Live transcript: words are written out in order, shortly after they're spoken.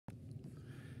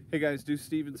Hey guys, Deuce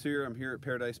Stevens here. I'm here at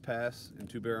Paradise Pass and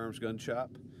Two Bear Arms Gun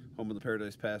Shop, home of the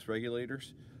Paradise Pass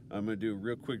regulators. I'm going to do a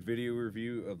real quick video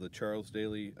review of the Charles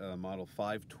Daly Model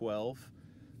 512.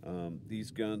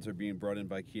 These guns are being brought in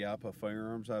by Chiappa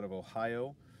Firearms out of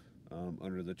Ohio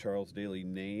under the Charles Daly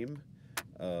name.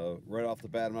 Right off the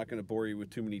bat, I'm not going to bore you with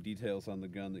too many details on the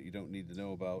gun that you don't need to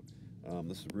know about.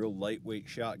 This is a real lightweight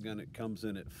shotgun. It comes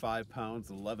in at 5 pounds,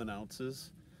 11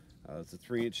 ounces. It's a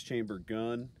 3-inch chamber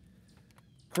gun.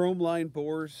 Chrome lined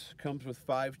bores, comes with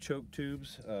 5 choke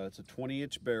tubes. It's a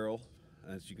 20-inch barrel.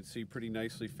 As you can see, pretty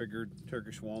nicely figured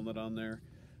Turkish walnut on there.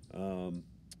 Some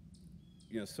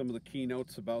of the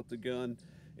keynotes about the gun: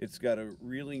 it's got a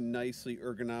really nicely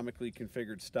ergonomically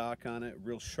configured stock on it,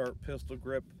 real sharp pistol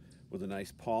grip with a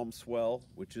nice palm swell,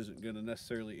 which isn't going to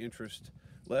necessarily interest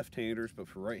left-handers, but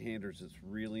for right-handers it's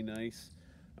really nice.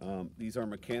 These are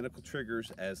mechanical triggers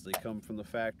as they come from the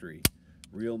factory.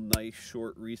 Real nice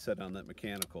short reset on that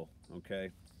mechanical,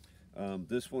 okay?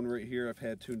 This one right here I've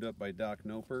had tuned up by Doc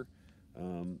Noper.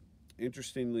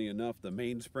 Interestingly enough, the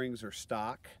mainsprings are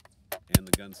stock and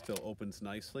the gun still opens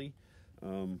nicely.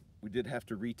 We did have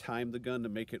to retime the gun to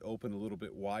make it open a little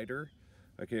bit wider.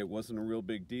 Okay, it wasn't a real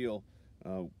big deal.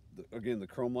 Again, the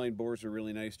chrome line bores are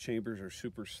really nice. Chambers are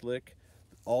super slick.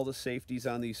 All the safeties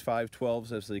on these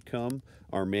 512s as they come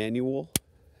are manual,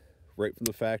 right from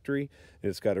the factory.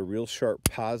 It's got a real sharp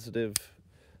positive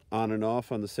on and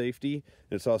off on the safety.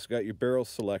 It's also got your barrel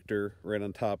selector right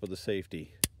on top of the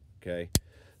safety. Okay,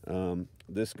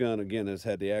 this gun again has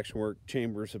had the action work.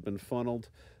 Chambers have been funneled.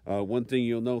 One thing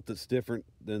you'll note that's different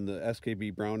than the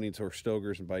SKB Brownings or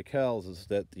Stogers and Bicals is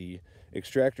that the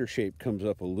extractor shape comes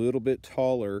up a little bit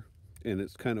taller and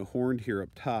it's kind of horned here up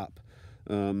top.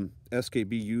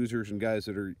 SKB users and guys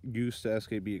that are used to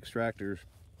SKB extractors,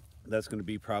 that's going to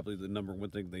be probably the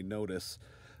 #1 thing they notice.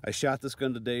 I shot this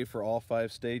gun today for all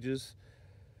 5 stages,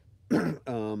 and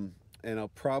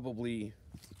I'll probably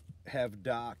have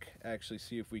Doc actually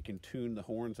see if we can tune the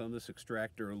horns on this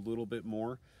extractor a little bit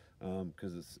more,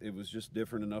 because it was just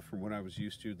different enough from what I was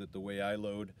used to that the way I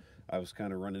load, I was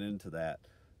kind of running into that.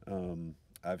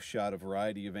 I've shot a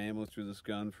variety of ammo through this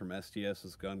gun, from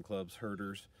STS's, gun clubs,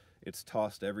 herders. It's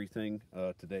tossed everything.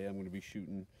 Today I'm going to be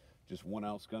shooting just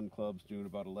 1-ounce gun clubs, doing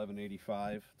about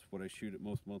 1185. It's what I shoot at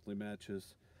most monthly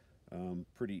matches.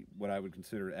 Pretty, what I would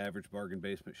consider an average bargain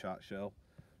basement shot shell.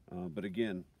 But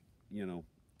again,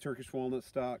 Turkish walnut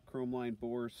stock, chrome lined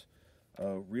bores,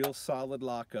 real solid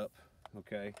lockup.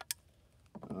 Okay.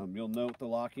 You'll note the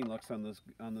locking lucks on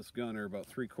this gun are about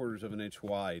 3/4 of an inch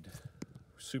wide.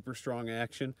 Super strong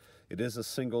action. It is a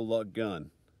single lug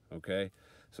gun. Okay,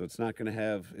 so it's not going to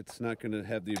have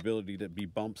the ability to be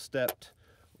bump stepped,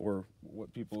 or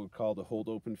what people would call the hold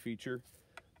open feature.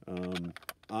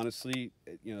 Honestly,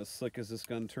 as slick as this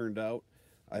gun turned out,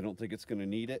 I don't think it's going to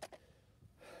need it.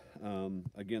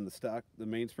 Again, the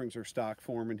mainsprings are stock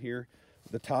form in here.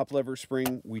 The top lever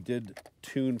spring we did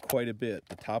tune quite a bit.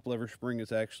 The top lever spring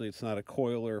is actually, it's not a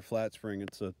coil or a flat spring,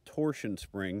 it's a torsion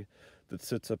spring that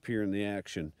sits up here in the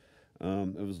action.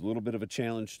 It was a little bit of a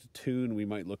challenge to tune. We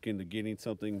might look into getting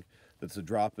something that's a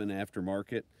drop-in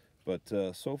aftermarket.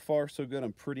 But so far, so good.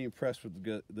 I'm pretty impressed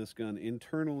with this gun.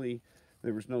 Internally,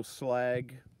 there was no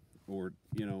slag or,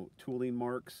 tooling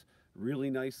marks. Really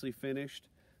nicely finished.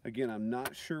 Again, I'm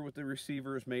not sure what the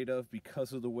receiver is made of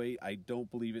because of the weight. I don't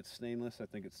believe it's stainless. I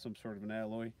think it's some sort of an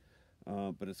alloy.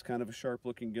 But it's kind of a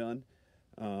sharp-looking gun.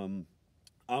 I'm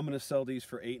going to sell these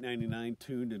for $8.99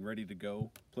 tuned and ready to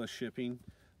go, plus shipping.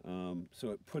 So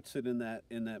it puts it in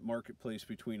that marketplace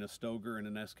between a Stoger and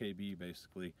an SKB,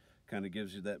 basically. Kind of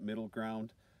gives you that middle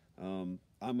ground. I'm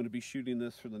going to be shooting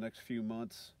this for the next few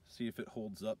months, see if it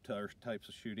holds up to our types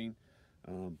of shooting.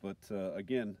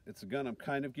 Again, it's a gun I'm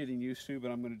kind of getting used to,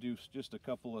 but I'm going to do just a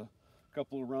couple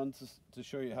of runs to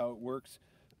show you how it works.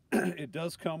 It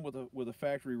does come with a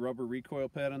factory rubber recoil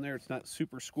pad on there. It's not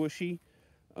super squishy.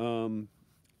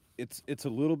 It's a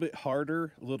little bit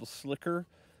harder, a little slicker,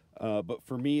 but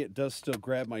for me it does still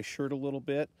grab my shirt a little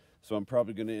bit, so I'm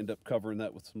probably going to end up covering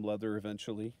that with some leather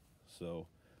eventually. So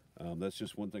that's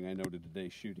just one thing I noted today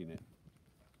shooting it.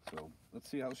 So let's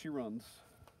see how she runs.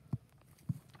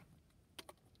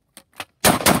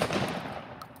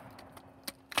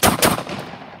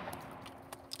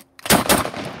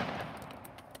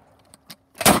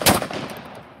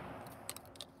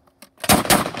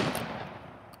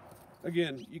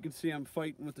 Again, you can see I'm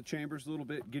fighting with the chambers a little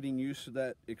bit. Getting used to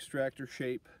that extractor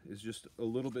shape is just a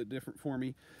little bit different for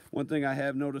me. One thing I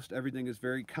have noticed, everything is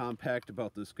very compact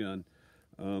about this gun.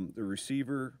 The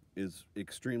receiver is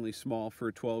extremely small for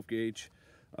a 12 gauge.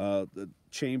 The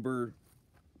chamber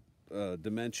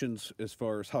dimensions as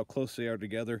far as how close they are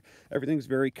together. Everything's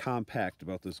very compact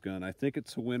about this gun. I think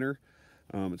it's a winner.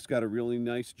 It's got a really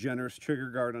nice, generous trigger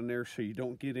guard on there, so you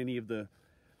don't get any of the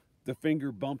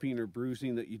finger bumping or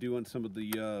bruising that you do on some of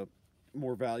the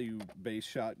more value-based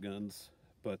shotguns.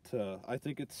 But I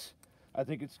think it's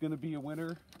going to be a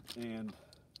winner, and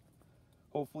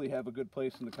hopefully have a good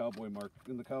place in the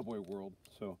cowboy world.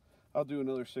 So I'll do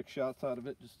another 6 shots out of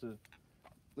it just to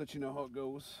let you know how it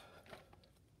goes.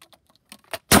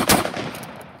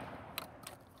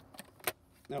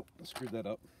 Nope, I screwed that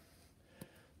up.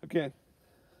 Okay.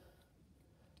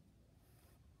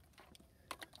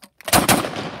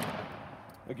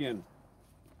 Again,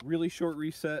 really short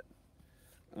reset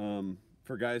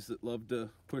for guys that love to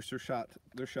push their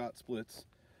shot splits.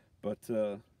 But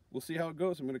we'll see how it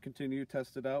goes. I'm going to continue to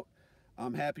test it out.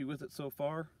 I'm happy with it so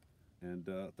far, and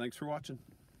thanks for watching.